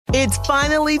It's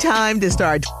finally time to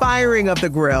start firing up the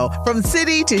grill. From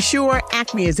city to shore,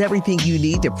 Acme is everything you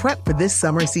need to prep for this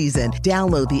summer season.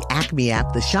 Download the Acme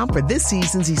app to shop for this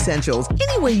season's essentials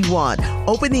any way you want.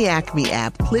 Open the Acme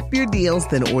app, clip your deals,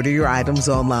 then order your items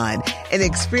online. An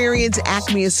experienced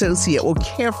Acme associate will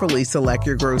carefully select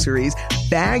your groceries,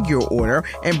 bag your order,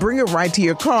 and bring it right to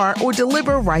your car or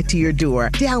deliver right to your door.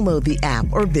 Download the app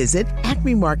or visit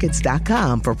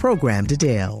acmemarkets.com for program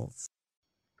details.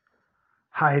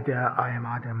 Hi there, I am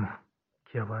Adem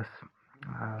Kirvas.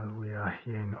 We are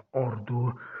here in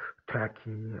Ordu,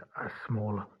 Turkey, a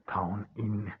small town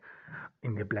in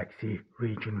the Black Sea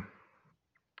region.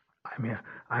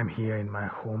 I'm here in my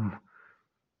hometown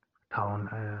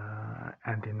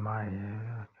and in my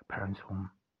parents'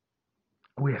 home.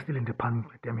 We are still in the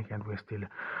pandemic and we're still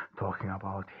talking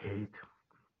about hate.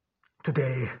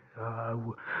 Today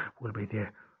will be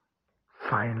the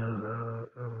final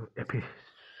episode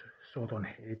on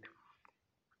hate.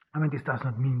 This does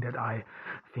not mean that I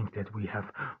think that we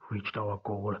have reached our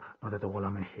goal. Not at all.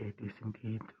 Hate is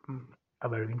indeed a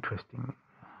very interesting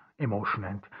emotion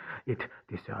and it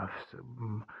deserves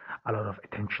a lot of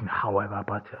attention. However,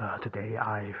 but today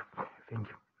I think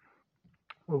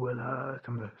we will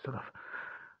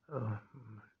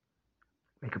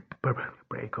make a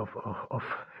break of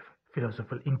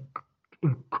philosophical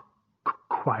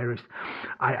inquiries.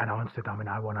 I announced that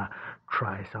I want to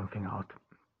try something out,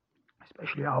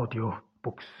 especially audio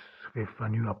books with a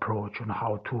new approach on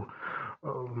how to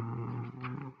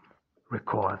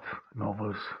record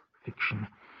novels, fiction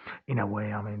in a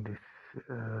way. I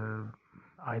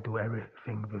do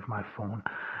everything with my phone.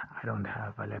 I don't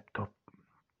have a laptop.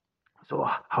 So,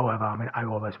 however, I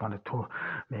always wanted to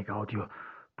make audio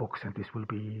books, and this will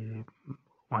be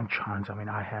one chance.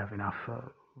 I have enough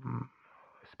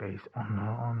space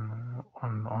on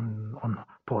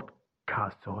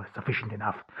podcast, so sufficient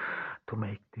enough to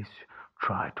make this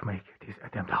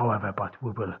attempt. However, but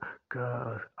we will.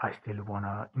 I still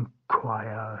wanna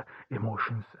inquire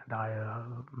emotions, and I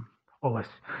always,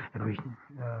 and we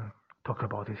talked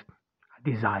about this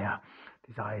desire.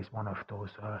 Desire is one of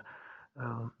those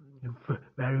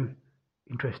very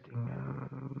interesting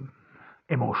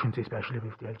emotions, especially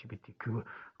with the LGBTQ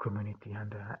community,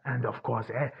 and of course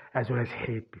as well as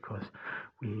hate, because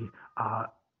we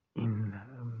are in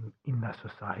a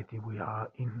society, we are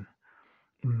in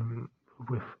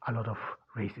with a lot of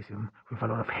racism, with a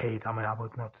lot of hate. I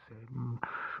would not say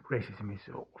racism is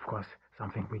of course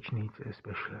something which needs a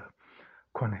special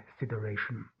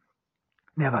consideration.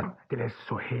 Nevertheless,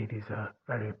 so hate is a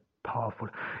very powerful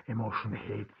emotion.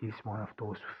 Hate is one of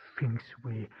those things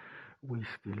we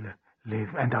still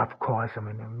live, and of course,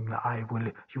 I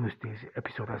will use this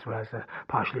episode as well as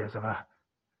partially as a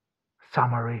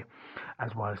summary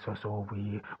as well. So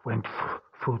we went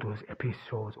through those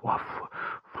episodes, or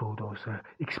through those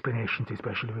explanations,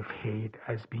 especially with hate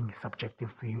as being subjective.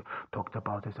 We talked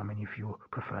about this. If you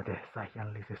prefer the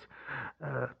psychoanalysis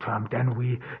term, then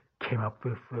we came up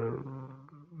with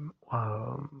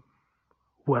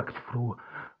worked through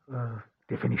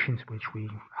definitions which we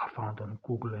found on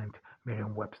Google and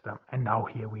Merriam-Webster, and now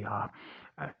here we are,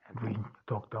 and we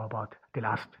talked about the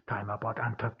last time about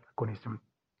antagonism.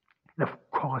 And of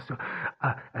course,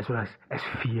 as well as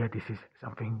fear, this is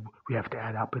something we have to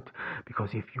add up it,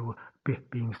 because if you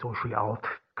being socially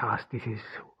outcast, this is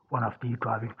one of the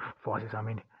driving forces.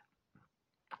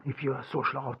 If you're a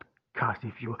social outcast,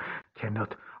 if you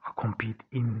cannot compete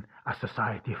in a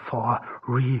society for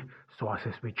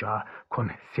resources which are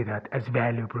considered as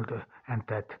valuable, and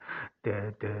that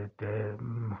the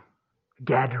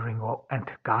gathering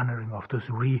and garnering of those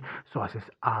resources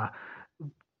are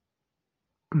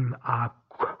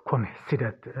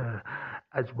considered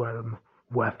as well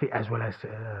worthy, as well as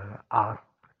are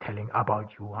telling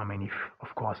about you. If,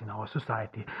 of course, in our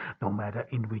society, no matter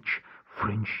in which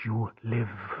fringe you live,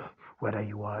 whether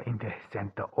you are in the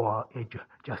center or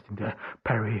just in the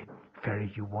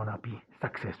periphery, you want to be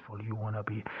successful, you want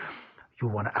to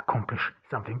accomplish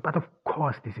something. But of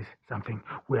course, this is something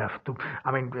we have to,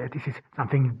 this is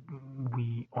something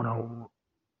we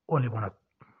only want to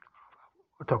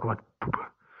talk about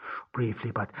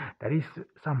briefly, but there is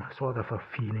some sort of a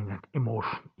feeling and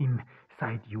emotion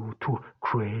inside you to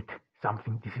create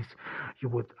something. This is, you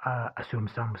would assume,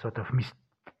 some sort of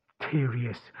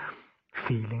mysterious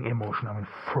feeling, emotion.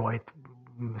 Freud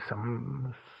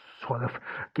some sort of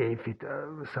gave it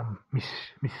some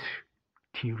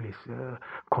mysterious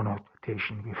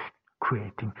connotation with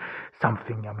creating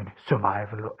something,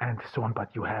 survival and so on,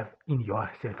 but you have in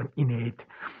yourself an innate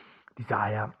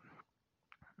desire,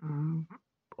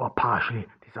 or partially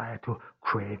desire, to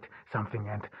create something,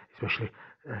 and especially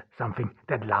something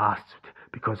that lasts,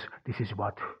 because this is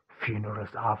what funerals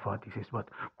are for, this is what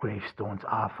gravestones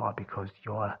are for, because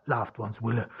your loved ones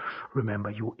will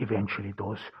remember you eventually.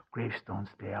 Those gravestones,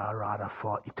 they are rather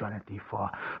for eternity, for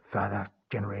further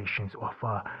generations, or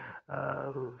for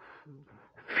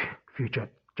future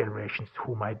generations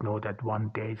who might know that one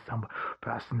day some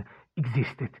person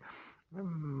existed.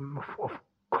 Of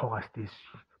course, this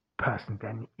person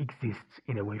then exists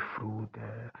in a way through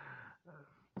the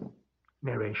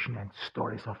narration and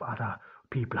stories of other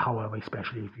people. However,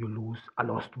 especially if you lose a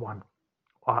lost one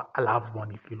or a loved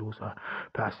one, if you lose a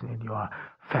person in your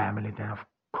family, then of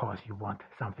course you want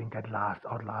something that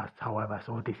outlasts. However,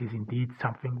 so this is indeed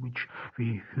something which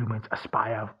we humans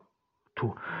aspire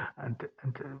to, and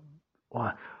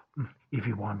or if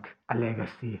you want a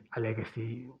legacy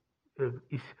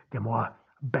is the more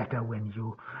better when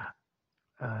you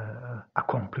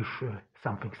accomplish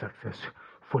something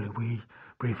successfully. We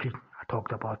briefly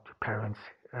talked about parents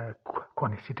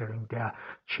considering their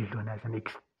children as an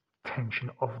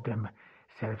extension of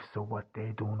themselves. So what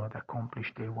they do not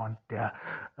accomplish, they want their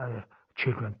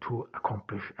children to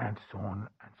accomplish, and so on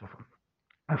and so forth.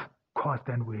 Of course,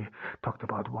 then we talked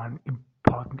about one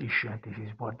important issue, and this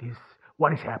is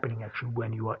what is happening actually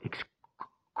when you are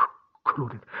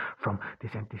excluded from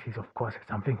this. And this is of course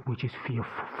something which is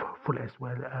fearful as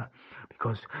well,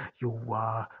 because you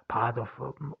are part of,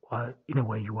 or in a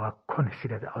way you are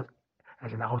considered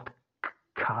as an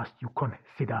outcast. You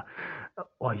consider,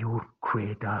 or you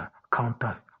create a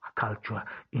counter culture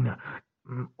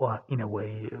or in a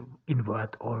way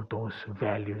invert all those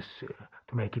values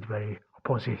to make it very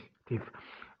positive,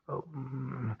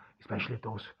 especially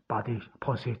those body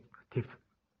positive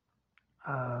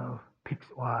pics,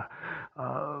 or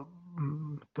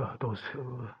those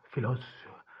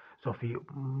philosophy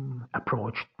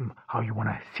approach, how you want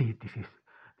to see it. This is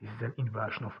an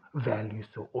inversion of values.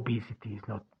 So obesity is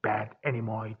not bad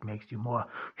anymore. It makes you more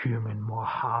human, more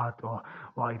hard, or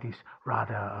it is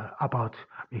rather about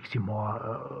makes you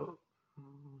more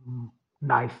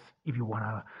nice, if you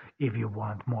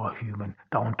want more human,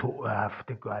 down to earth,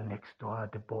 the girl next door,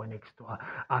 the boy next door,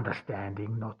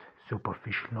 understanding, not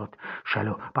superficial, not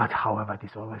shallow. But however,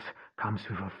 this always comes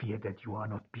with a fear that you are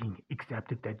not being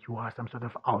accepted, that you are some sort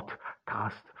of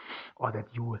outcast, or that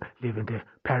you live in the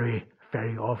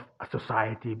periphery of a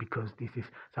society, because this is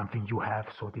something you have.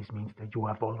 So this means that you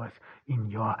have always in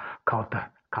your culture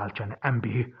an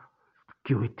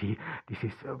ambiguity. This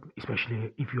is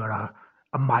especially if you are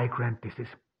a migrant. This is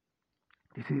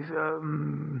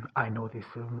I know this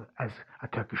as a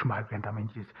Turkish migrant. I mean,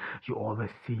 you always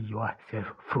see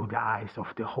yourself through the eyes of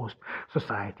the host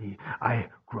society. I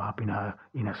grew up in a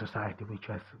society which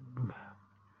has,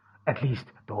 at least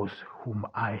those whom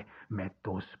I met,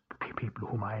 those people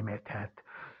whom I met, had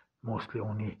mostly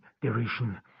only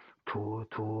derision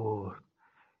to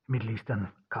Middle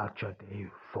Eastern culture. They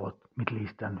thought Middle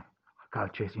Eastern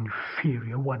culture is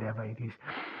inferior, whatever it is.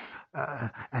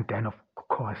 And then, of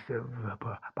course,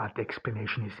 but the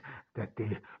explanation is that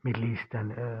the Middle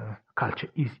Eastern culture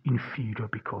is inferior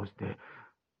because the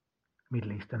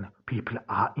Middle Eastern people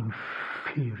are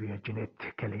inferior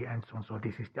genetically, and so on. So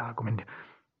this is the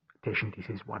argumentation. This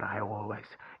is what I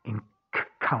always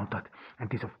encountered, and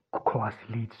this, of course,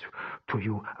 leads to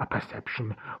you a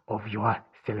perception of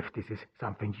yourself. This is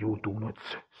something you do not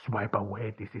swipe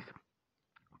away. This is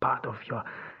part of your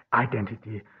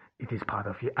identity. It is part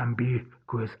of your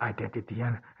ambiguous identity,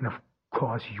 and of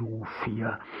course you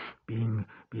fear being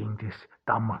this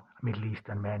dumb Middle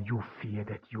Eastern man. You fear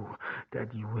that you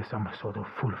some sort of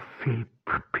fulfill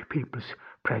people's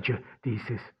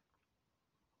prejudices,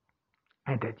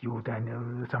 and that you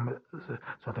then some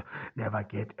sort of never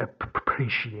get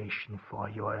appreciation for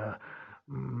your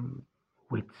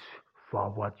wits,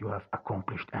 for what you have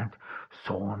accomplished, and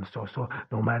so on. So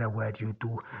no matter what you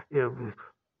do,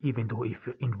 even though if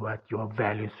you invert your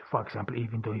values, for example,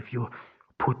 even though if you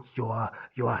put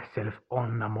yourself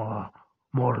on a more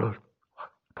moral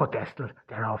pedestal,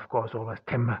 there are of course always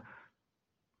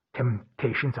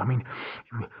temptations. I mean,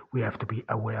 we have to be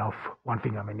aware of one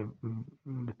thing. I mean,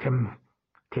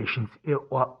 temptations,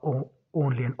 or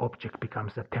only an object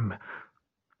becomes a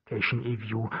temptation if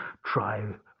you try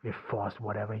with force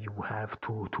whatever you have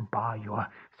to bar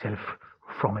yourself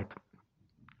from it.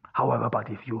 However, but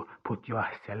if you put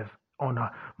yourself on a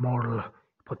moral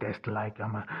pedestal, like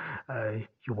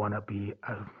you want to be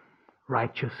a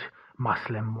righteous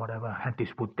Muslim, whatever, and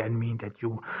this would then mean that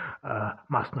you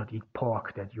must not eat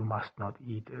pork, that you must not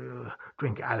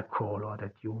drink alcohol, or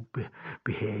that you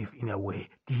behave in a way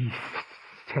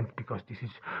sent, because this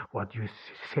is what you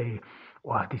say,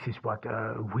 or this is what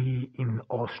we in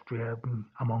Austria,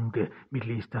 among the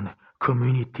Middle Eastern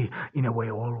community, in a way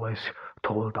always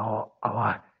told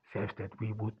ourselves that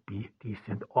we would be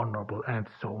decent, honorable, and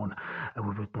so on, and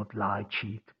we would not lie,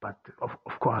 cheat. But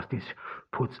of course, this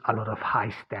puts a lot of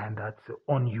high standards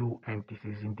on you, and this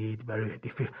is indeed very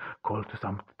difficult to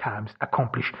sometimes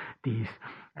accomplish these.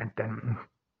 And then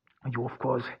you, of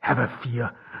course, have a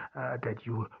fear that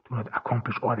you do not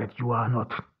accomplish, or that you are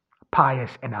not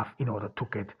pious enough in order to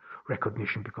get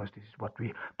recognition, because this is what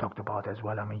we talked about as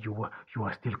well. I mean, you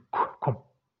are still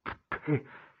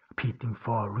competing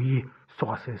for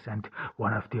resources, and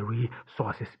one of the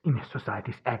resources in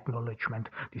society is acknowledgement.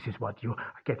 This is what you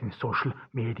get in social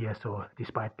media. So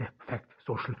despite the fact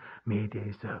social media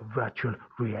is a virtual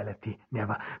reality,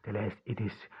 nevertheless it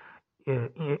is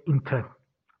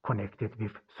interconnected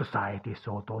with society.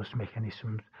 So those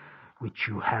mechanisms which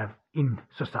you have in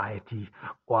society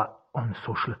or on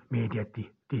social media,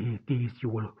 these you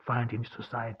will find in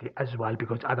society as well,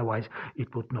 because otherwise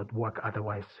it would not work.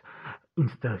 Otherwise,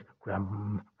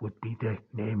 Instagram would be the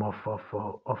name of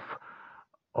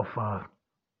a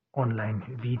online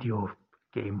video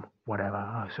game,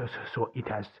 whatever. So it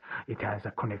has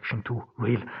a connection to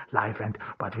real life, and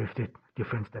but with the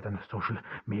difference that on social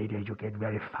media you get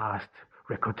very fast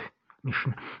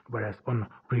recognition, whereas on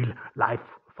real life,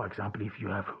 for example, if you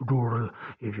live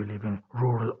in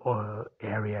rural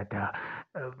area, there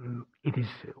it is.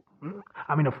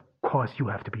 I mean, of course, you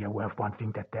have to be aware of one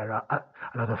thing, that there are a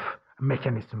lot of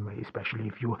mechanisms, especially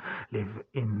if you live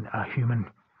in a human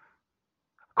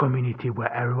community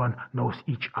where everyone knows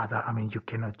each other. I mean, you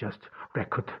cannot just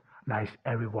recognize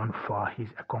everyone for his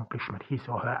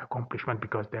or her accomplishment,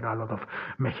 because there are a lot of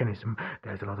mechanisms.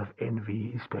 There's a lot of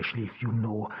envy, especially if you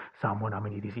know someone. I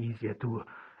mean, it is easier to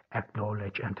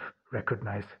acknowledge and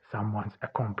recognize someone's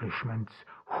accomplishments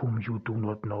whom you do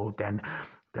not know than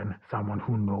someone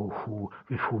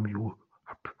with whom you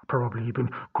probably even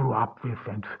grew up with,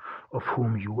 and of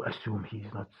whom you assume he's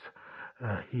not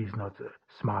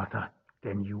smarter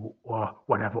than you, or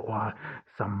whatever, or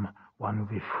someone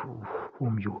with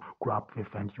whom you grew up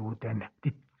with and you then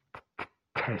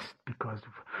detest because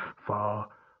for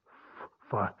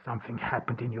something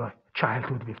happened in your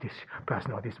childhood with this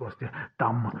person, or this was the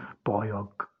dumb boy or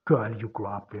girl you grew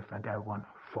up with, and everyone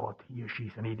thought he or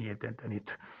she's an idiot, and then it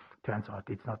turns out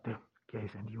it's not the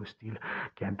case, and you still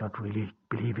cannot really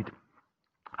believe it.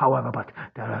 However, but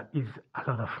there is a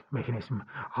lot of mechanism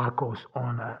goes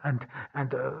on, and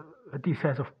this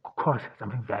has, of course,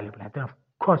 something valuable, and then of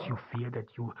course you fear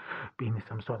that you being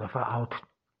some sort of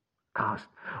outcast,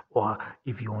 or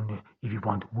if you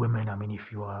want women. I mean,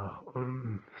 if you are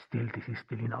this is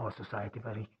still in our society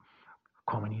very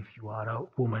common. If you are a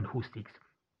woman who seeks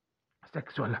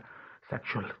sexual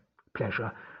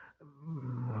pleasure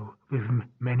with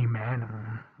many men,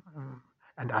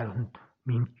 and I don't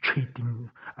mean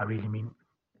cheating, I really mean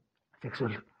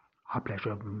sexual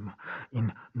pleasure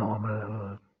in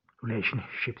normal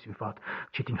relationships without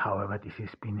cheating. However, this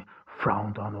has been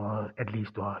frowned on, or at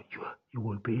least you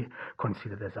will be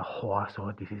considered as a whore.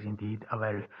 So this is indeed a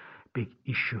very big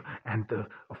issue, and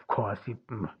of course you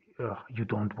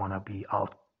don't want to be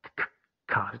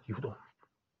outcast. You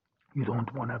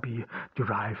don't want to be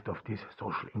derived of these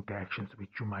social interactions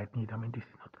which you might need. I mean, this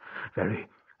is not very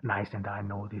nice, and I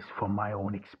know this from my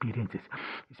own experiences,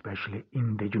 especially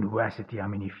in the university. I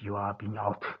mean, if you are being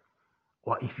out,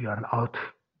 or if you are an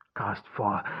outcast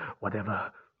for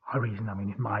whatever reason, I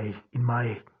mean, in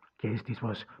my case, this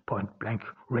was point blank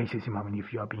racism. I mean,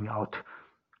 if you are being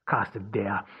outcasted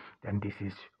there, then this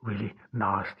is really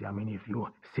nasty. I mean, if you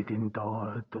sit in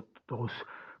those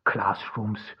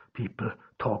classrooms, people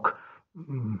talk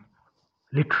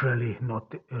literally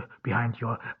not behind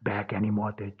your back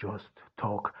anymore. They just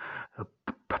talk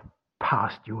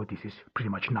past you. This is pretty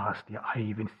much nasty. I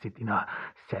even sat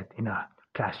in a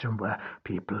classroom where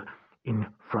people in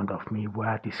front of me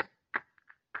were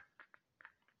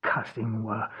discussing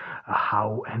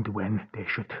how and when they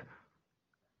should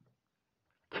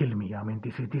kill me. I mean,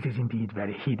 this is indeed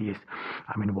very hideous.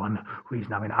 I mean, one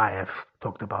reason, I mean, I have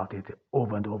talked about it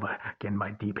over and over again,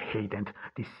 my deep hate and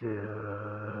this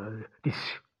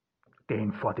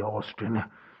disdain for the Austrian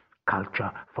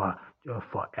culture, for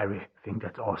everything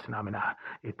that's Austrian. I mean,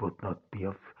 it would not be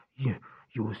of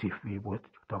use if we would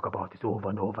talk about this over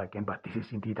and over again, but this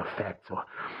is indeed a fact. So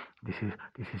this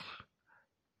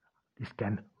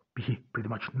can be pretty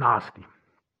much nasty.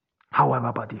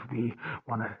 However, but if we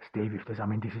want to stay with this, I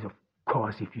mean, this is of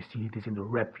course, if you see this in the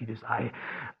rap videos,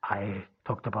 I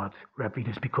talked about rap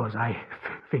videos because I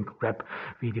think rap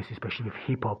videos, especially with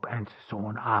hip hop and so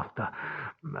on, after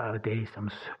they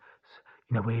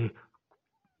in a way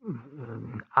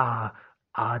are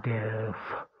the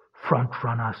front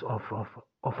runners of a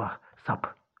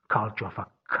subculture, of a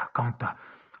counter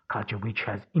culture which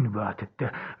has inverted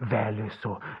the values.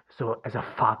 So as a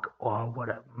thug or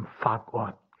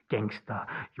gangster,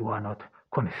 you are not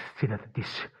considered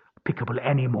despicable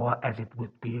anymore as it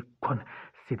would be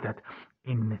considered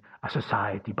in a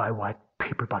society by white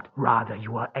people, but rather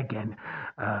you are again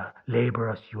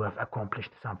laborers. You have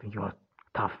accomplished something. You are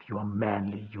tough, you are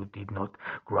manly, you did not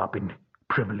grow up in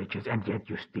privileges, and yet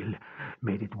you still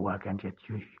made it work, and yet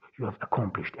you have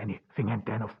accomplished anything. And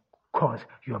then, of course,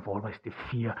 you have always the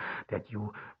fear that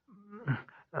you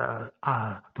do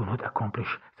not accomplish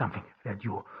something, that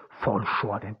you fall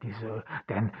short, and this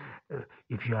then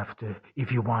if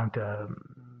you want,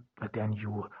 but then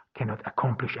you cannot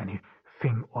accomplish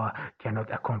anything or cannot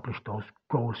accomplish those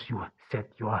goals you set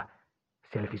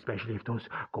yourself, especially if those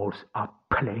goals are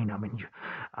plain. I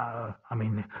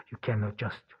mean, you cannot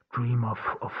just dream of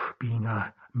being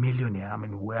a millionaire. I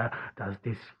mean, where does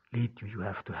this lead you? You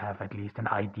have to have at least an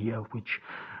idea of which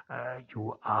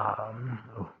you are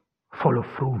follow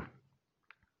through,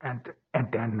 and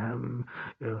then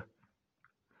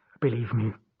believe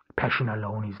me, passion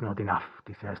alone is not enough.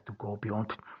 This has to go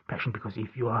beyond passion, because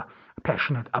if you are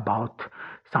passionate about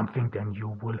something, then you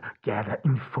will gather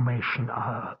information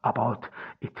about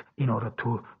it in order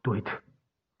to do it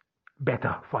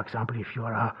better. For example, if you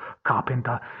are a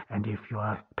carpenter and if you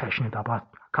are passionate about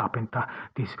carpenter,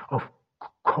 this of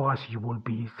course you will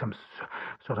be some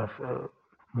sort of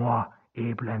more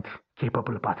able and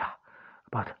capable,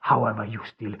 but however, you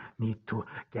still need to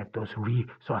get those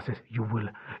resources. You will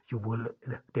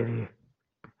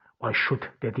or should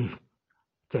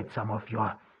dedicate some of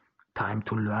your time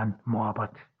to learn more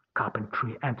about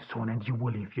carpentry and so on. And you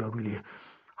will, if you're really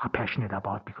are passionate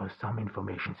about, because some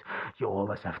informations you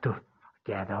always have to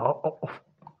gather. Of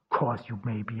course, you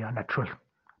may be a natural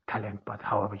talent, but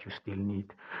however, you still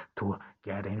need to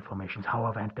gather information.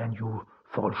 However, and then you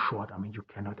fall short. I mean, you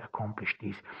cannot accomplish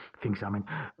these things. I mean,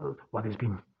 what has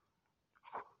been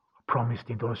promised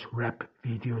in those rap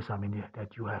videos, I mean,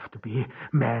 that you have to be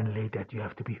manly, that you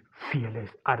have to be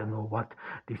fearless. I don't know what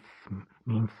this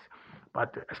means,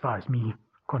 but as far as me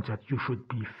concerned, you should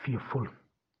be fearful,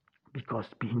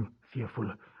 because being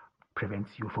fearful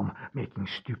prevents you from making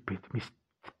stupid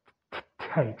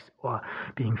mistakes, or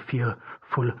being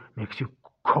fearful makes you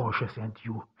cautious and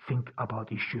you think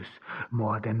about issues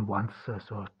more than once,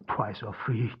 so twice or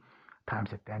three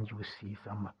times, and then you see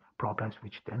some problems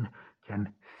which then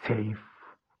can save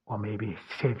or maybe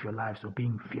save your life. So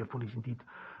being fearful is indeed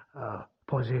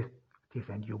positive,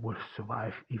 and you will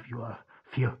survive if you are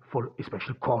fearful,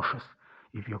 especially cautious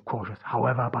if you're cautious.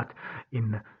 However, but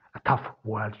in a tough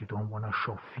world, you don't want to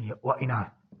show fear, or in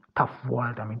a tough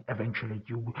world, I mean, eventually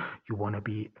you want to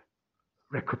be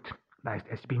recognized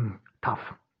as being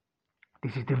tough.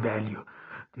 This is the value.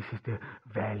 This is the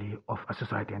value of a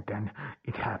society. And then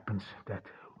it happens that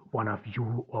one of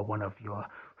you or one of your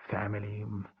family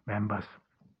members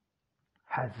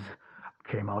has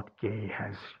came out gay,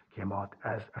 has came out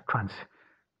as a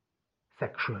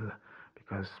transsexual,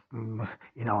 because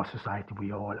in our society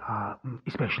we all are,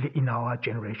 especially in our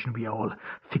generation, we are all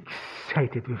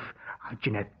fixated with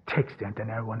genetics, and then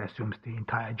everyone assumes the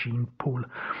entire gene pool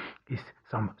is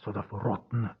some sort of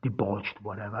rotten, debauched,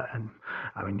 whatever. And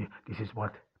I mean, this is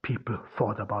what people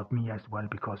thought about me as well,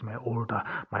 because my older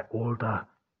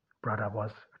brother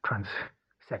was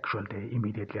transsexual. They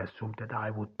immediately assumed that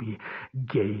I would be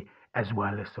gay as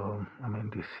well. So I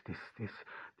mean, this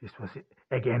was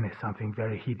again something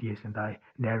very hideous, and I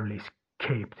narrowly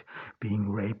escaped being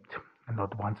raped, and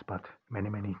not once but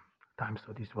many times.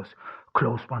 So this was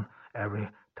close one, every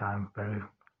time very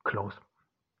close,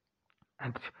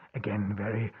 and again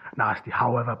very nasty.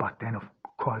 However, but then of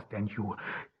course then you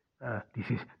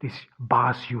this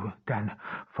bars you then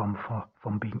from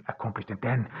being accomplished, and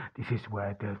then this is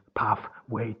where the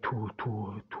pathway to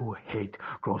hate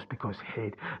grows, because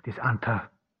hate, this antagonism,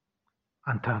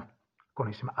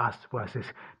 us versus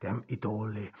them, it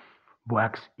only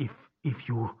works if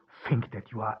you think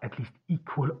that you are at least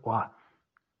equal or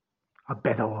are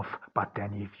better off, but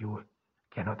then if you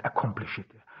cannot accomplish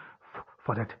it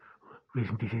for that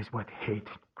reason, this is what hate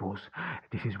grows.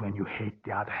 This is when you hate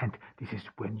the other hand. This is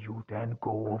when you then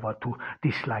go over to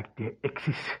dislike the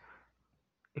existence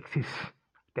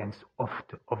of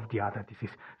the other. This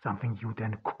is something you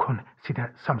then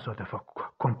consider some sort of a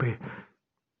competition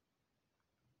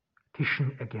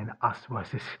competition again, us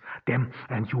versus them,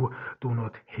 and you do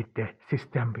not hate the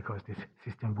system, because this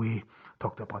system we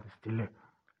talked about still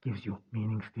gives you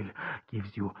meaning, still gives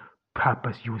you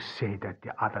purpose. You say that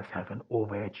the others have an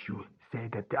overedge. You say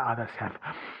that the others have,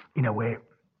 in a way,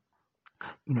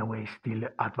 still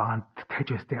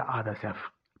advantages. The others have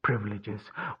privileges,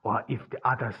 or if the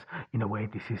others, in a way,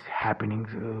 this is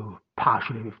happening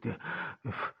partially with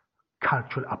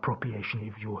cultural appropriation.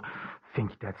 If you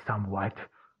think that some white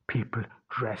people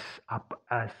dress up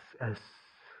as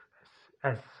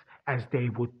as they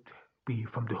would be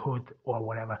from the hood or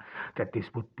whatever, that this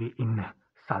would be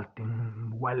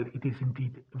insulting. Well, it is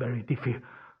indeed very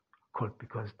difficult,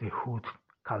 because the hood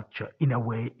culture, in a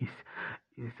way,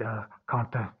 is a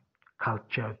counter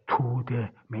culture to the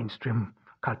mainstream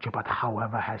culture, but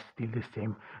however has still the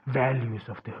same values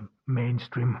of the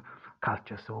mainstream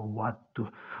culture. So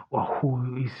or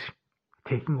who is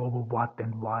taking over what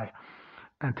and why?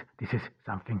 And this is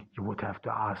something you would have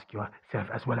to ask yourself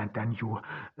as well. And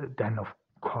then of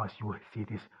course you see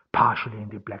this partially in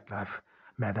the Black Lives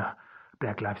Matter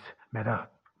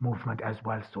movement as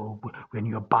well. So when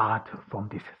you're barred from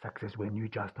this success, when you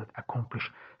just not accomplish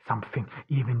something,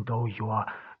 even though your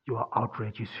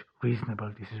outrage is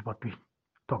reasonable, this is what we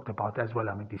talked about as well.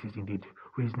 I mean, this is indeed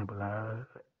reasonable.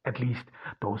 At least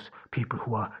those people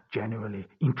who are genuinely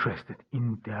interested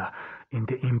in the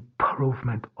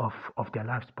improvement of their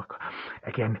lives. But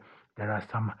again, there are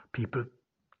some people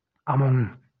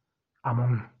among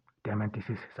them, and this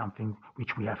is something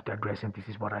which we have to address, and this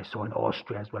is what I saw in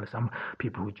Austria as well. Some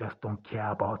people who just don't care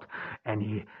about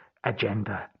any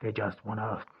agenda. They just want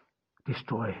to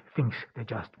destroy things. They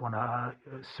just want to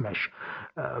smash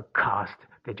cars.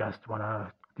 They just want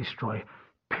to destroy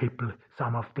people.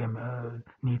 Some of them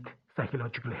need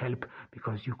psychological help,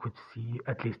 because you could see,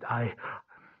 at least I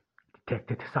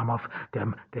detected, some of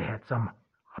them, they had some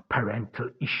parental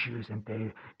issues, and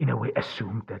they in a way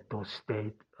assumed that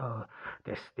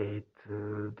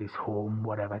this home,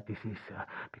 whatever this is,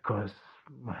 because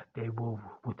they would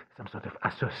some sort of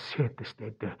associate the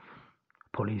state, the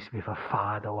police, with a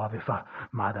father or with a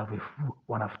mother, with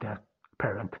one of their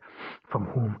parents from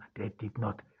whom they did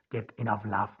not get enough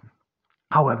love.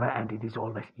 However, and it is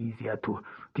always easier to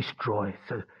destroy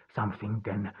something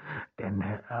than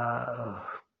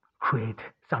create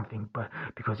something, but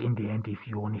because in the end, if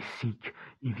you only seek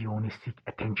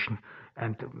attention,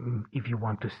 and if you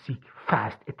want to seek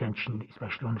fast attention,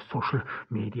 especially on social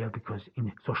media, because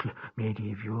in social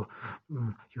media, if you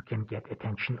can get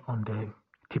attention on the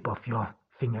tip of your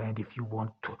finger, and if you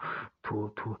want to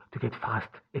get fast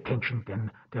attention,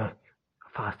 then the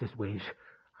fastest way is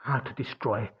to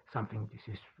destroy something. This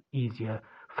is easier,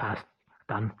 fast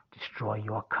done. Destroy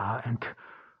your car and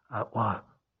or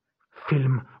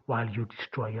film while you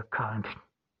destroy your car and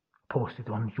post it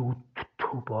on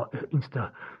YouTube or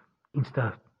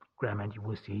Instagram, and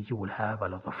you will have a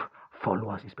lot of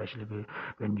followers, especially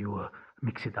when you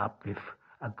mix it up with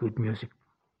a good music.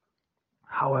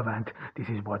 However, and this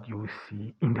is what you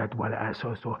see in that well as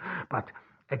also, but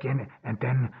again, and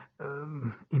then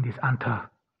in this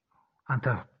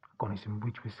antagonism,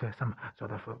 which was some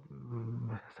sort of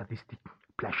sadistic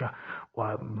pleasure,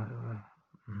 or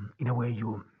in a way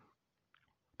you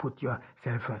put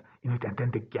yourself in it, and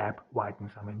then the gap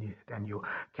widens. I mean, then you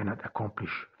cannot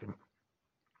accomplish things.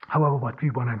 However, what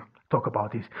we want to talk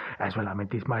about is as well, I mean,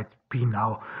 this might be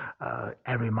now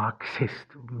every Marxist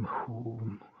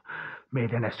who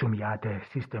made an assume, the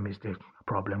system is the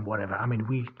problem, whatever. I mean,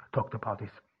 we talked about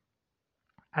this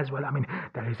as well. I mean,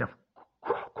 there is of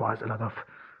course a lot of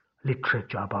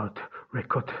literature about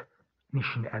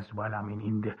recognition as well. I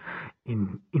mean,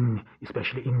 in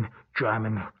especially in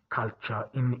German culture,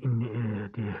 in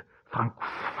the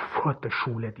Frankfurter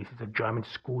Schule. This is a German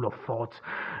school of thought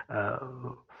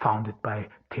founded by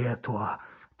Theodor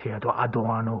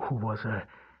Adorno, who was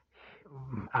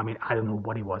I don't know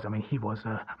what he was. I mean, he was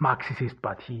a Marxist,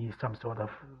 but he some sort of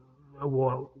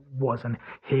was an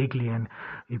Hegelian.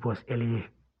 He was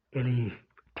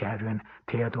elitarian.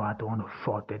 Theodor Adorno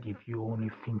thought that if you only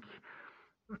think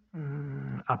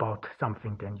about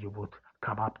something, then you would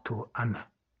come up to a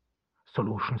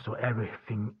solution. So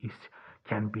everything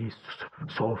can be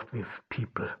solved with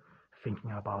people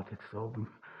thinking about it. So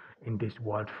in this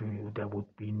world view, there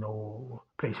would be no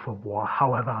place for war.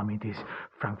 However, I mean, this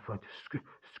Frankfurt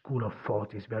school of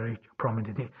thought is very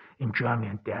prominent in Germany,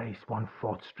 and there is one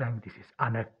thought strength. This is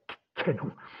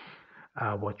Anerkennung,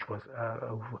 which was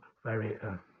very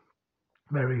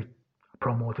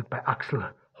promoted by Axel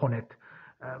Honneth.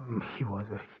 He was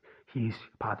he is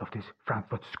part of this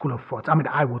Frankfurt School of Thought. I mean,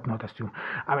 I would not assume.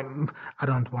 I mean, I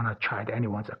don't want to chide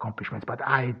anyone's accomplishments, but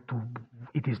I do.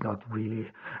 It is not really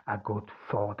a good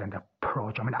thought and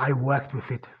approach. I mean, I worked with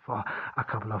it for a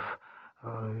couple of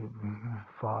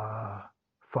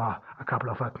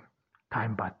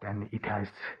time, but then it has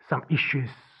some issues.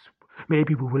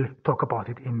 Maybe we will talk about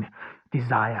it in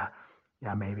Desire.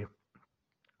 Yeah, maybe.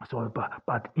 So,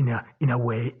 but in a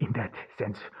way, in that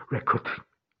sense,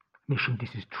 recognition.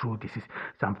 This is true. This is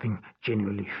something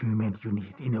genuinely human. You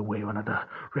need, in a way or another,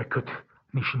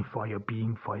 recognition for your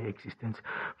being, for your existence,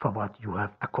 for what you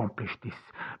have accomplished. This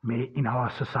may, in our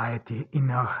society, in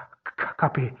a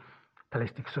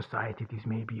capitalistic society, this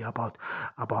may be about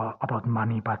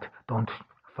money. But don't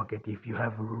forget, if you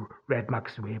have read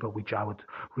Max Weber, which I would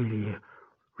really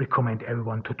recommend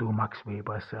everyone to do, Max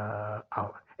Weber's.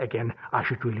 Again, I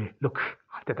should really look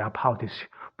that up how this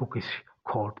book is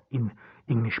called in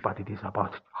English, but it is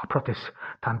about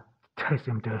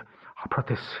Protestantism, the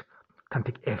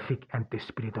Protestantic ethic, and the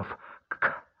spirit of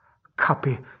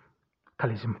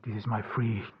capitalism. This is my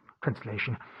free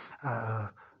translation.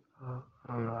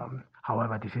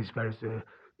 However, this is very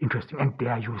interesting, and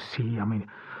there you see, I mean,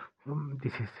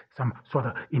 this is some sort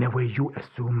of, in a way, you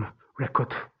assume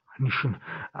recognition.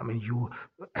 I mean, you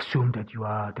assume that you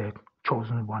are the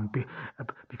chosen one,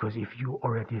 because if you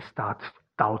already start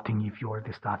doubting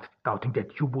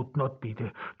that you would not be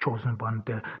the chosen one,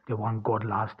 the one God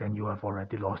loves, then you have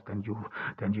already lost, and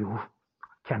then you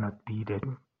cannot be the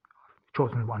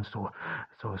chosen one. So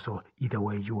either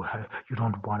way, you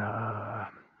don't wanna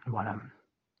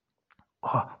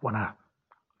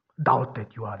doubt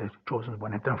that you are the chosen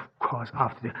one. And then, of course,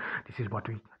 this is what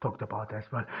we talked about as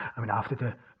well. I mean, after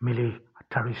the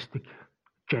militaristic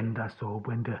gender, so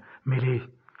when the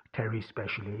military,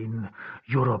 especially in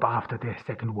Europe after the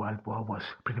Second World War, was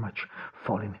pretty much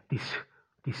falling, this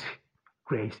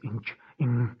grace in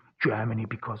Germany,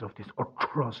 because of these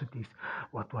atrocities,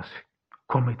 what was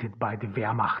committed by the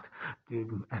Wehrmacht,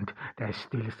 and there's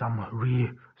still some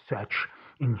research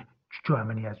in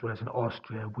Germany as well as in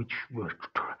Austria, which will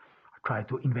try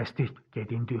to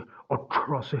investigate into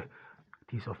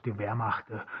atrocities of the Wehrmacht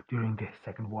during the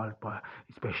Second World War,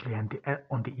 especially on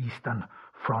the Eastern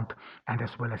Front, and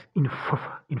as well as in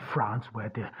France, where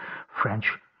the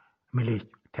French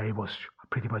military was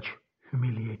pretty much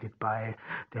humiliated by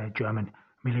the German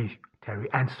military.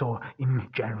 And so, in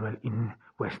general, in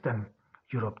Western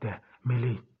Europe, the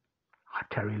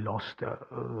military lost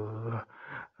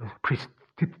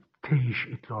prestige,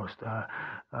 it lost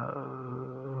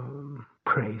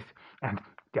praise, and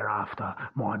thereafter,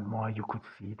 more and more, you could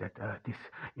see that this,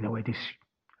 in a way, this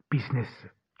business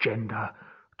gender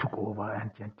took over,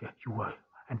 and you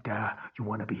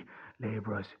want to be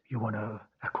laborers, you want to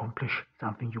accomplish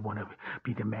something, you want to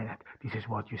be the man. This is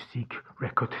what you seek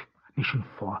recognition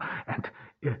for, and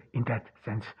in that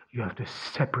sense, you have to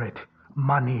separate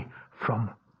money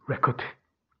from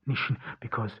recognition,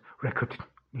 because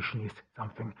recognition is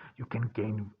something you can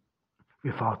gain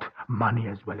without money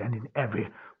as well. And in every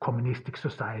communistic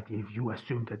society, if you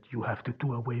assume that you have to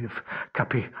do away with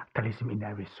capitalism in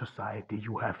every society,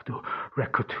 you have to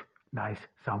recognize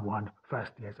someone,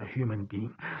 firstly as a human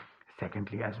being,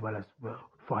 secondly as well as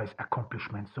for his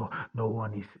accomplishments. So no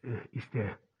one is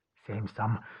the same.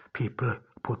 Some people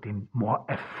put in more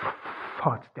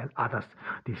effort than others.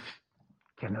 This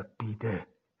cannot be the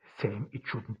same. It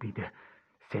shouldn't be the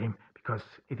same, because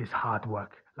it is hard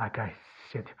work. Like I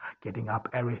said, getting up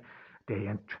every day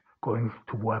and going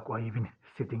to work, or even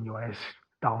sitting your ass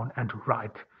down and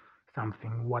write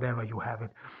something, whatever you have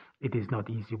it. It is not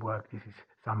easy work. This is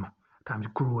sometimes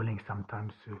grueling,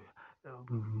 sometimes,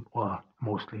 or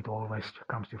mostly it always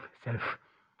comes with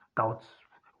self-doubts,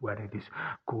 whether it is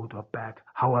good or bad.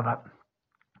 However,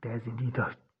 there is indeed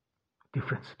a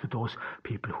difference to those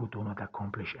people who do not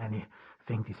accomplish anything.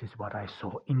 This is what I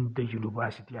saw in the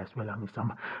university as well. I mean,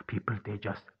 some people, they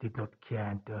just did not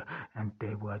care, and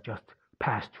they were just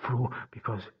passed through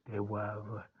because they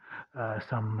were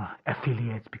some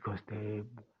affiliates, because they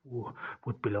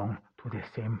would belong to the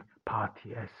same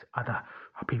party as other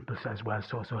peoples as well.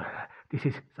 So this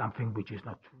is something which is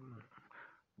not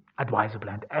advisable.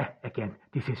 And again,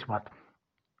 this is what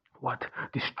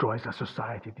destroys a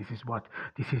society. This is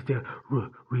the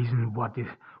reason what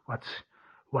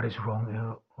is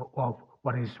wrong, or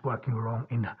what is working wrong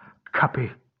in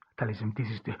capitalism. This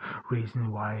is the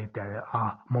reason why there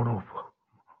are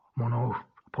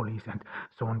monopolies and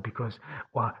so on, because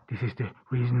this is the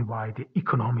reason why the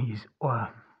economy is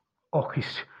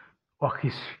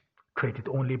orchestrated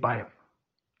only by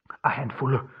a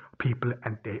handful of people,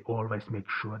 and they always make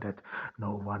sure that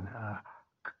no one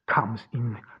comes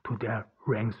into their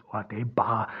ranks, or they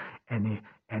bar any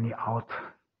out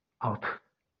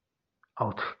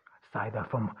outsider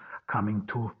from coming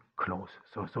too close.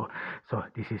 So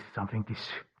this is something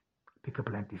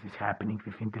despicable, and this is happening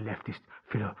within the leftist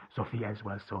philosophy as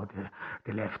well. So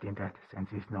the left in that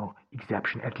sense is no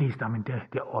exception. At least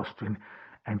the Austrian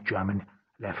and German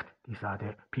left. These are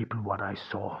the people what I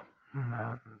saw.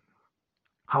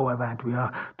 However, and we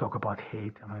are talk about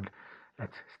hate.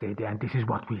 Let's stay there. And this is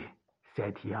what we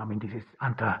said here. This is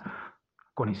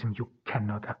antagonism. You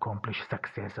cannot accomplish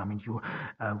success.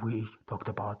 We talked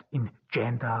about in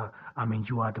gender.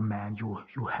 You are the man.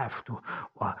 You have to,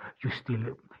 or you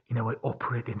still in a way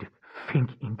operate and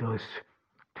think in those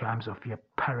terms of your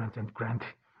parents and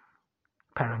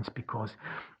grandparents, because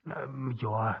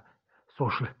your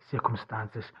social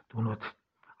circumstances do not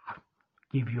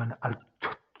give you an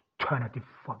alternative.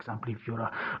 For example, if you're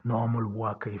a normal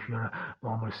worker, if you're a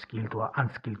normal skilled or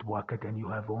unskilled worker, then you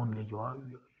have only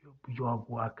your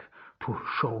work to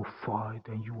show for it,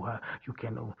 and you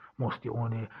can mostly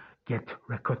only get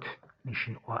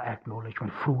recognition or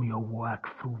acknowledgement through your work,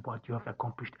 through what you have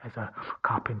accomplished as a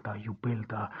carpenter. You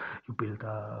build a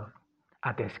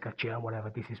desk, a chair, whatever.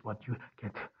 This is what you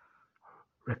get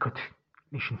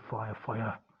recognition for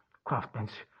your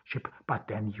craftsmanship, but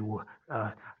then you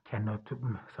cannot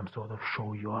some sort of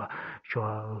show your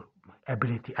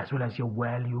ability as well as your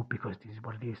value, because this is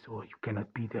what it is. So you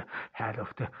cannot be the head of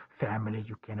the family.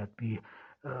 You cannot be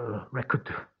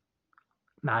recognized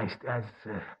as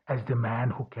the man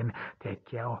who can take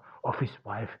care of his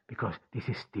wife, because this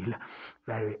is still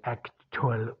very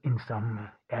actual in some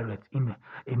areas in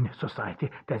society.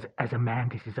 As a man,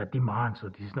 this is a demand. So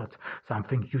this is not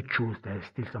something you choose. There is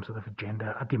still some sort of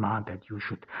a demand that you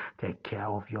should take care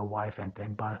of your wife, and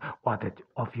then or that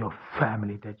of your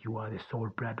family, that you are the sole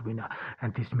breadwinner.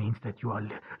 And this means that you are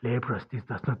laborers. This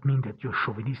does not mean that you're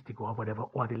chauvinistic or whatever,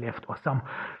 or the left or some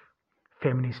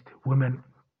feminist women.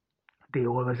 They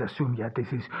always assume,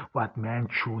 this is what men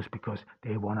choose because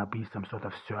they want to be some sort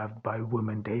of served by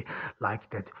women. They like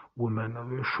that women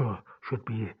should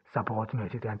be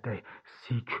subordinated, and they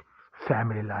seek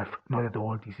family life. Not at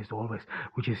all. This is always,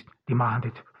 which is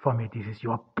demanded from me. This is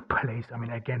your place.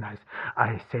 Again,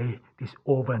 I say this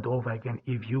over and over again.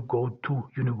 If you go to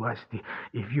university,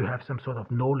 if you have some sort of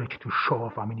knowledge to show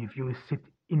off, if you sit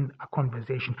in a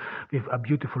conversation with a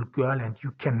beautiful girl and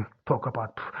you can talk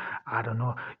about, I don't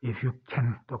know, if you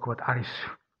can talk about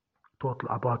Aristotle,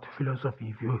 about philosophy,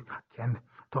 if you can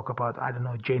talk about, I don't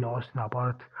know, Jane Austen,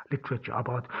 about literature,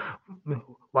 about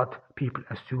what people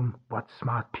assume, what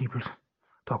smart people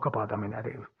talk about.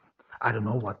 I don't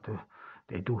know what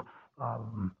they do,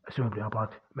 assumably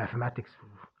about mathematics.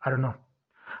 I don't know.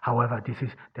 However, this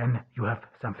is, then you have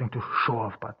something to show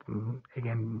off. But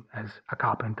again, as a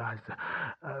carpenter,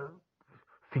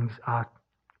 things are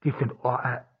different, or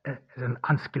as an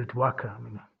unskilled worker.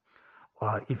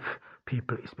 Or if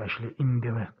people, especially in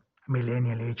the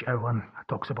millennial age, everyone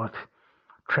talks about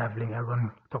traveling.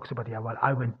 Everyone talks about,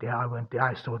 I went there,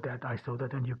 I saw that,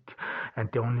 and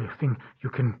the only thing you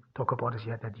can talk about is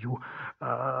that you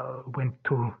went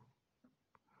to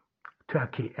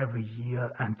Turkey every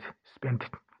year and spent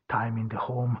time in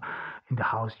the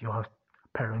house your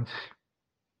parents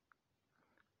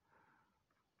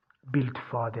built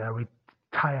for their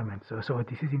retirement. So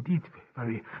this is indeed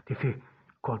very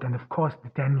difficult, and of course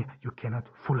then you cannot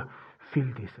fulfill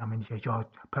this. Your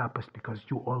purpose, because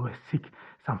you always seek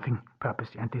something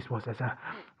purpose, and this was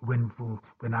when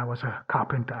I was a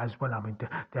carpenter as well.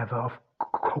 There were of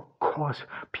course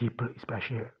people,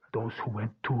 especially those who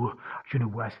went to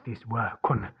universities, were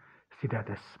considered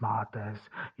as smart, as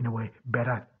in a way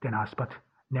better than us, but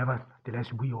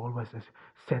nevertheless we always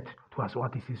said to us,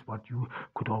 this is what you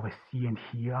could always see and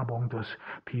hear among those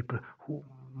people who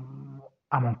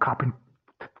among carpenters,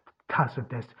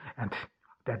 and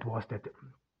that was that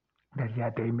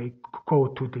they may go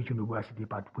to the university,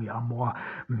 but we are more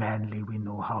manly. We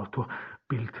know how to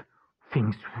build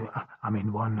things.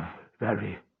 One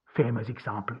very famous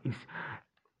example is,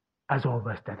 as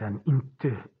always, that an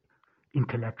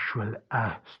intellectual,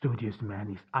 studious man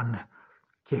is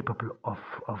incapable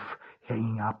of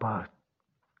hanging up a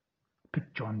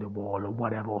picture on the wall or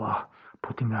whatever, or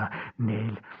putting a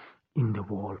nail in the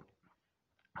wall.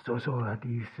 So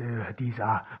these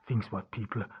are things what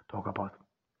people talk about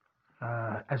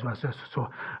as well. So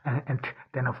and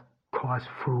then of course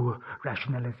through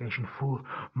rationalization, through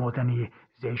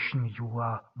modernization, you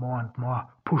are more and more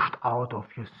pushed out of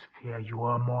your sphere. You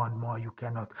are more and more, you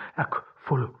cannot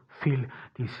fulfill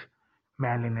this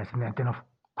manliness, and then of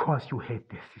course you hate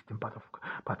this system.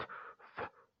 But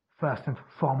first and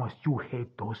foremost, you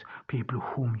hate those people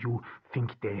whom you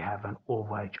think they have an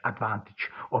overage advantage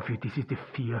of you. This is the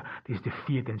fear. This is the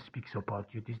fear that speaks about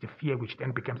you. This is the fear which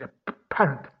then becomes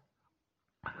apparent,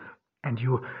 and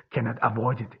you cannot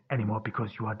avoid it anymore because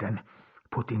you are then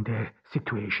put in the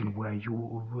situation where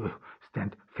you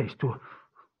stand face to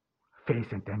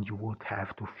face, and then you would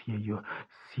have to fear your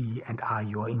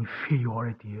your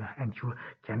inferiority, and you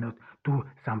cannot do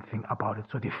something about it.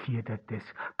 So the fear that this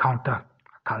counter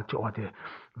culture or the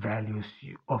values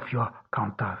of your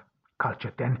counter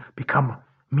culture then become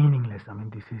meaningless. I mean,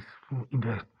 this is in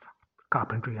the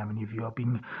carpentry. I mean, if you are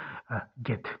being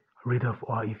get rid of,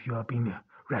 or if you are being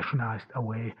rationalized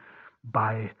away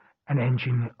by an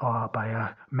engine or by a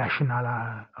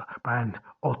machinella, by an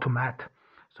automat,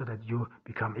 so that you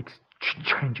become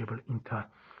exchangeable,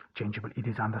 interchangeable. It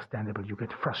is understandable. You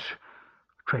get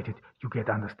frustrated. You get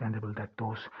understandable that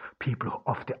those people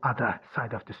of the other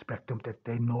side of the spectrum, that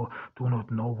they do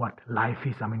not know what life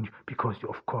is. I mean, because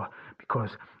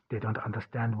they don't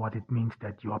understand what it means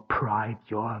that your pride,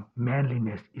 your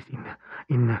manliness is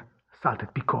insulted.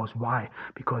 Because why?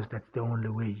 Because that's the only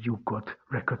way you got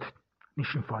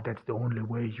recognition for. That's the only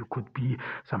way you could be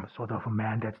some sort of a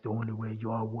man. That's the only way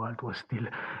your world was still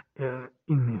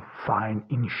in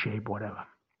shape,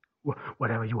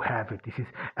 whatever you have it. This is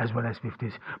as well as with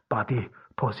this body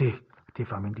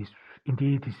positive. I mean, this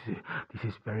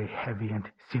is very heavy and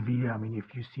severe. I mean,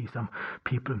 if you see some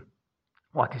people,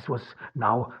 this was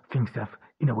now things have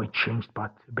in a way changed,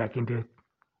 but back in the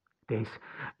days,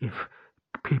 if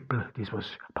people, this was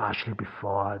partially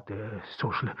before the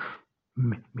social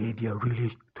media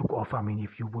really took off. I mean,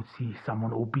 if you would see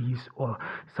someone obese or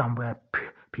somewhere,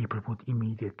 people would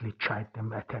immediately chide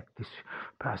them, attack this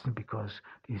person, because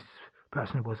this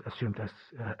person was assumed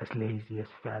as lazy, as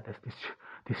fat, as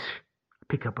this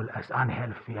pickable, as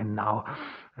unhealthy. And now,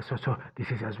 so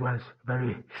this is as well as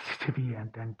very severe.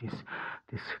 And then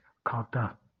this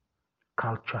counter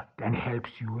culture then helps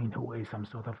you in a way, some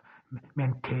sort of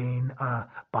maintain a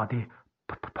body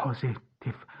positive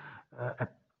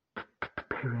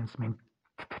appearance,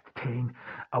 maintain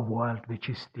a world which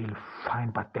is still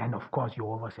fine. But then, of course, you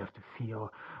always have the fear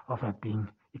of not being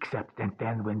accepted. And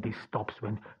then when this stops,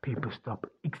 when people stop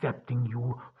accepting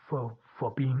you for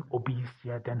being obese,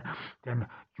 then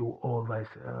you always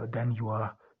then you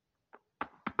are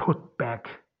put back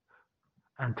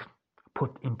and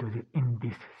put in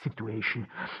this situation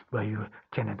where you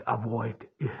cannot avoid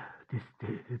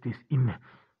this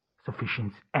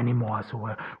insufficiency anymore. So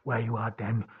where you are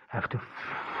then have to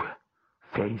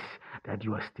face that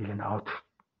you are still an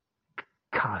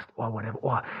outcast or whatever.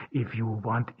 Or if you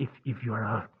want, if you are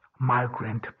a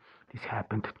migrant, this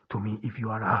happened to me. If you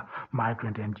are a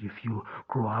migrant and if you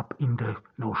grow up in the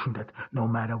notion that no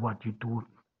matter what you do,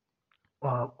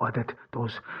 or that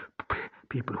those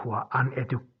people who are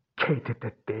uneducated,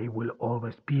 that they will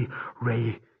always be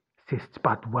racists.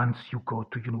 But once you go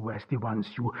to university,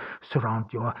 once you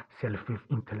surround yourself with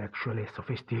intellectually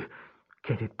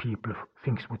sophisticated people,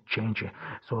 things would change.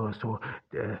 So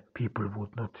people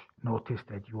would not notice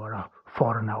that you are a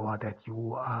foreigner, or that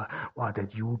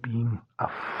you being a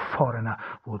foreigner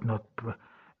would not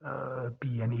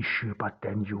be an issue. But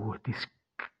then you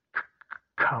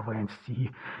discover and see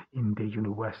in the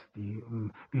university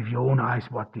with your own eyes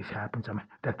what this happens. I mean,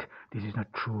 that this is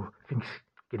not true. Things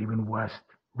get even worse,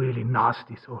 really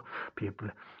nasty. So people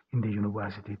in the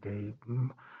university,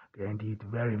 they're indeed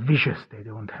very vicious. They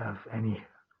don't have any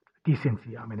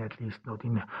decency. I mean, at least not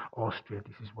in Austria.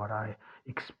 This is what I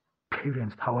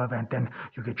experienced. However, and then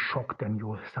you get shocked, and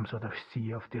you some sort of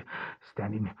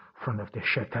stand in front of the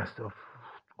shatters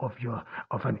of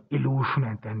an illusion,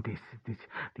 and then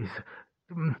this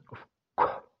of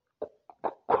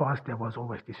course there was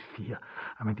always this fear.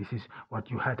 I mean, this is what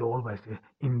you had always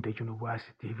in the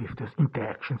university, with those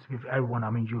interactions with everyone. I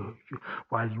mean, you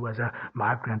while you as a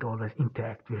migrant always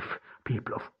interact with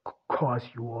people, of course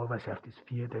you always have this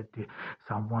fear that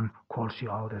someone calls you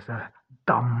out as a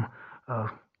dumb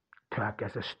Turk,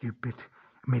 as a stupid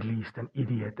Middle Eastern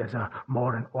idiot, as a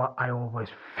moron. Or I always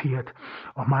feared,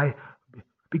 or my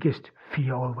biggest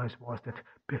fear always was that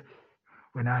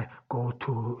when I go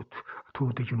to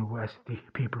the university,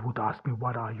 people would ask me,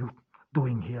 "What are you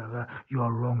doing here? You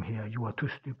are wrong here. You are too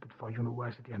stupid for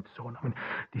university," and so on. I mean,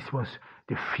 this was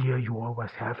the fear you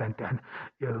always have, and then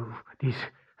these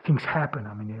things happen.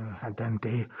 I mean, and then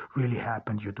they really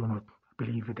happen. You do not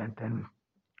believe it, and then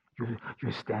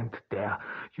you stand there.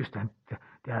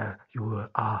 You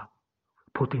are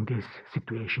put in this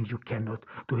situation. You cannot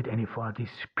do it any for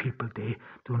these people. They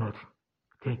do not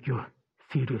take you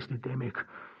seriously. They make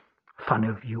fun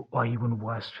of you, or even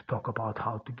worse, talk about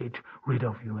how to get rid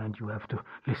of you, and you have to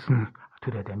listen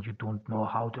to that, and you don't know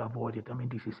how to avoid it. I mean,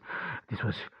 this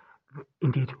was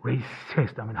indeed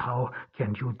racist. I mean, how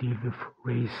can you deal with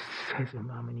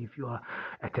racism? I mean, if you are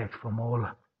attacked from all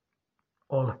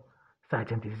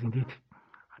sides, and this is indeed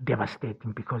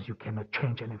devastating because you cannot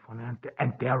change anything.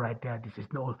 And there, right there, this is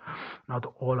not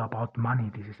all about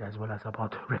money. This is as well as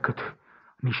about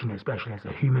recognition, especially as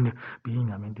a human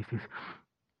being. I mean, this is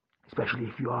especially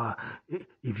if you are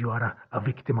a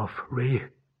victim of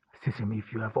racism,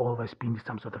 if you have always been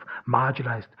some sort of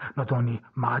marginalized, not only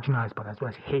marginalized but as well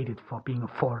as hated for being a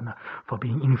foreigner, for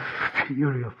being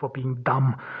inferior, for being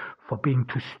dumb, for being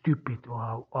too stupid,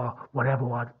 or whatever,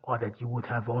 or that you would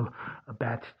have all a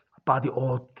bad body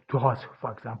odors,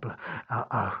 for example,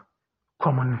 a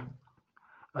common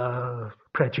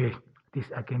prejudice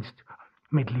against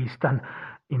Middle Eastern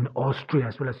in Austria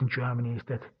as well as in Germany is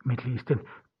that Middle Eastern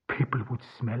people would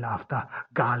smell after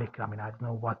garlic. I mean, I don't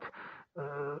know what,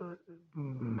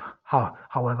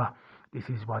 however, this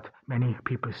is what many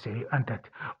people say, and that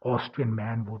Austrian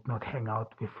men would not hang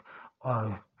out with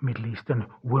Middle Eastern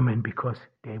women because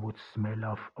they would smell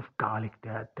of garlic.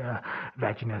 Their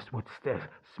vaginas would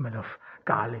smell of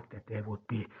garlic, that they would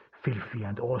be filthy,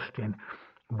 and Austrian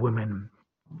women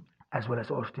as well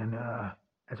as Austrian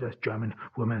as well as German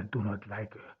women do not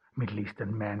like Middle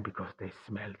Eastern men because they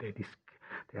smell, they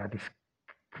are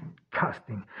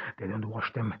disgusting. They don't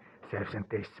wash themselves and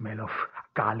they smell of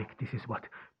garlic. This is what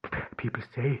people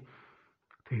say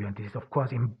to you, and this is of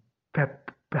course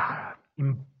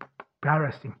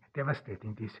embarrassing,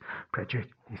 devastating, these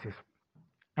prejudices.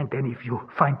 And then if you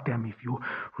find them, if you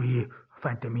really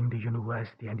find them in the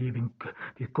university, and even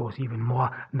it goes even more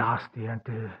nasty and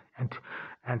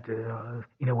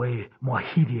in a way more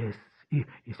hideous,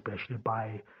 especially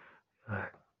by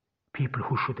people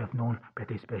who should have known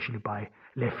better, especially by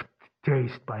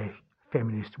leftists, by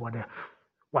feminists, what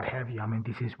have you. I mean,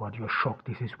 this is what you're shocked.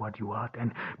 This is what you are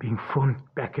then being thrown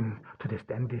back into the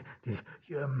stand. This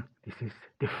is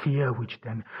the fear which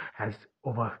then has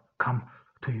overcome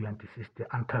to you, and this is the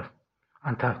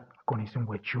antagonism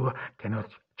which you cannot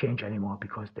change anymore,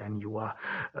 because then you are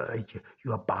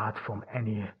barred from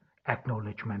any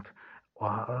acknowledgement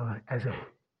or as a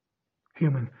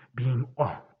human being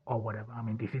or whatever. I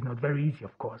mean, this is not very easy,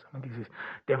 of course. I mean, this is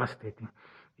devastating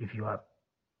if you are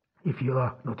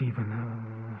not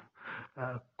even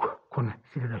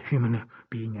considered a human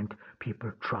being, and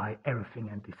people try everything,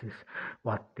 and this is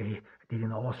what they did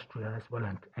in Austria as well,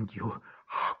 and you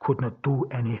could not do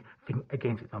anything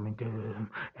against it. I mean,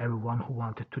 everyone who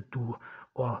wanted to do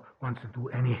or wants to do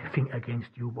anything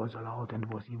against you was allowed and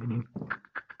was even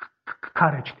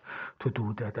encouraged to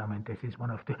do that. I mean, this is one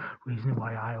of the reasons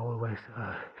why I always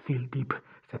feel deep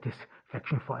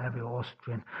satisfaction for every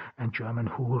Austrian and German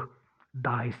who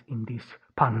dies in this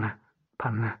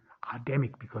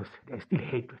pandemic, because there's still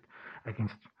hatred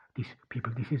against these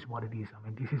people. This is what it is. I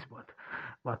mean, this is what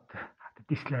the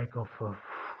dislike of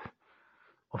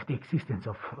the existence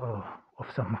of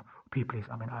some people is.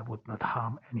 I mean, I would not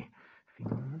harm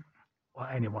anything or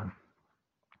anyone,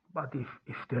 but if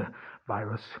this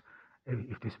virus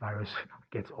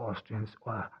gets Austrians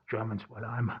or Germans, well,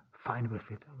 I'm fine with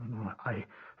it. I mean, I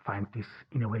find this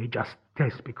in a way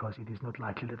justice, because it is not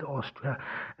likely that Austria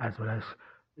as well as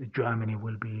Germany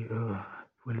will be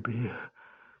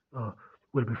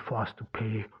forced to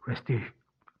pay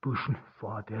restitution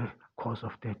for the cause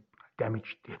of the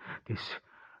damage this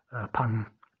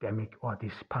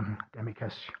pandemic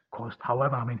has caused.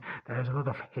 However, I mean, there is a lot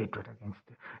of hatred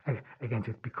against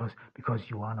it because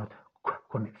you are not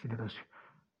considered as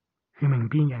human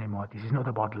being anymore. This is not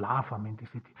about love. I mean,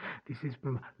 this is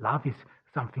love is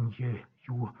something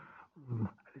you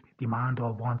demand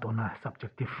or want on a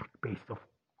subjective basis. Of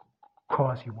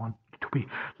course, you want to be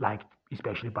liked,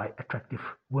 especially by attractive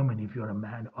women if you're a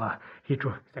man, or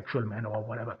heterosexual man, or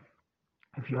whatever.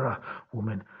 If you're a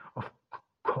woman, of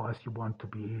course you want to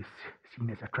be seen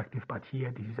as attractive, but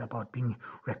here this is about being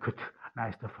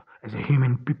recognized as a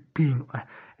human being,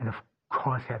 and of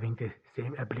course having the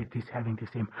same abilities, having the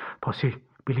same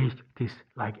possibilities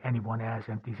like anyone else.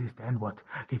 And this is then what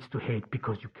leads to hate,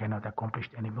 because you cannot accomplish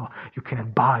it anymore, you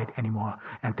cannot buy it anymore,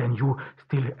 and then you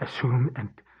still assume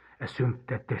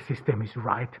that the system is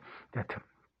right,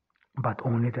 but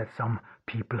only that some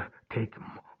people take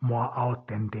more out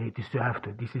than they deserve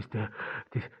to. This is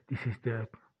the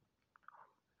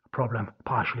problem,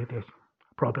 partially the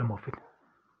problem of it.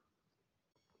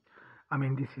 I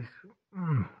mean, this is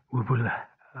we will.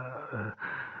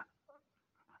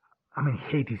 I mean,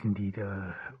 hate is indeed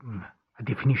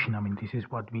definition. I mean, this is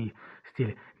what we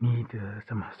still need,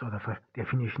 some sort of a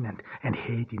definition, and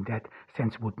hate in that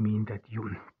sense would mean that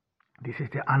this is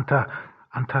the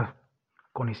antagonism.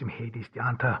 Hate is the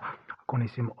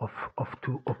antagonism of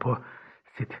two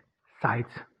opposite sides,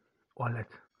 or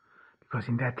let's, because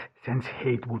in that sense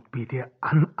hate would be the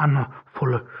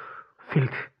unfulfilled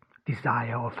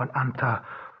desire of an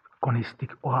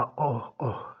antagonistic or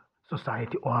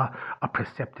society, or a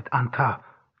perceived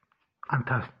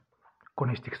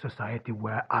antagonistic society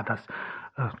where others,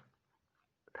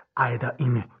 either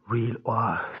in real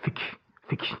or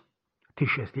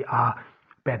fictitiously, are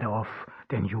better off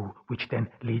than you, which then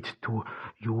leads to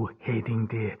you hating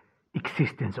the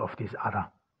existence of this other.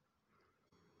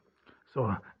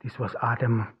 So this was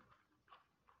Adam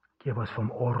gave us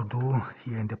from Urdu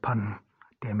here in the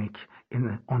pandemic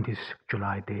on this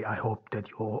July day. I hope that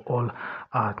you all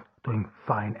are doing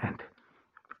fine, and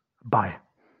bye.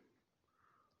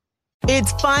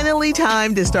 It's finally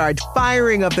time to start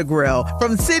firing up the grill.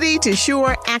 From city to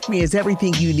shore, Acme is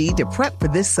everything you need to prep for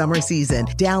this summer season.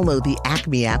 Download the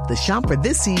Acme app to shop for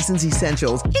this season's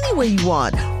essentials any way you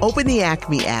want. Open the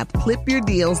Acme app, clip your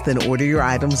deals, then order your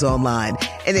items online.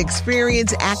 An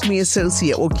experienced Acme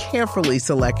associate will carefully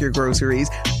select your groceries,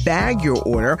 bag your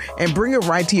order, and bring it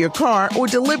right to your car or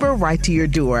deliver right to your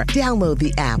door. Download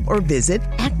the app or visit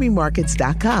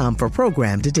acmemarkets.com for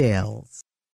program details.